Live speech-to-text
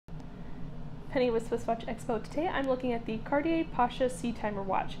Penny with SwissWatchExpo. Today I'm looking at the Cartier Pasha Seatimer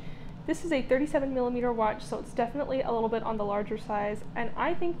watch. This is a 37mm watch, so it's definitely a little bit on the larger size, and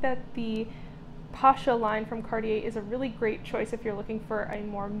I think that the Pasha line from Cartier is a really great choice if you're looking for a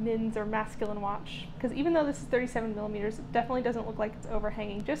more men's or masculine watch, because even though this is 37mm, it definitely doesn't look like it's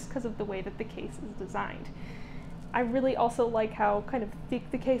overhanging just because of the way that the case is designed. I really also like how kind of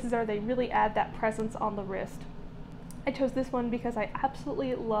thick the cases are. They really add that presence on the wrist. I chose this one because I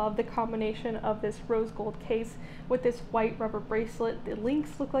absolutely love the combination of this rose gold case with this white rubber bracelet. The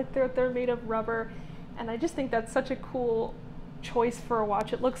links look like they're made of rubber, and I just think that's such a cool choice for a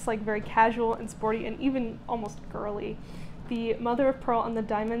watch. It looks like very casual and sporty and even almost girly. The mother of pearl and the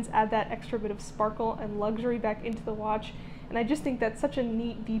diamonds add that extra bit of sparkle and luxury back into the watch, and I just think that's such a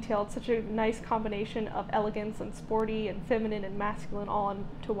neat detail. It's such a nice combination of elegance and sporty and feminine and masculine all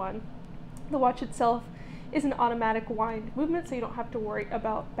into one. The watch itself is an automatic wind movement, so you don't have to worry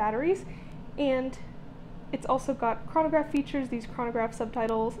about batteries, and it's also got chronograph features, these chronograph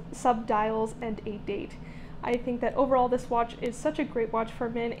subdials, and a date. I think that overall this watch is such a great watch for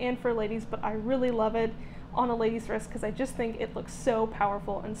men and for ladies, but I really love it on a lady's wrist because I just think it looks so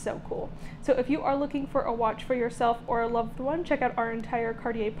powerful and so cool. So if you are looking for a watch for yourself or a loved one, check out our entire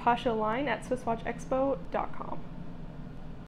Cartier Pasha line at SwissWatchExpo.com.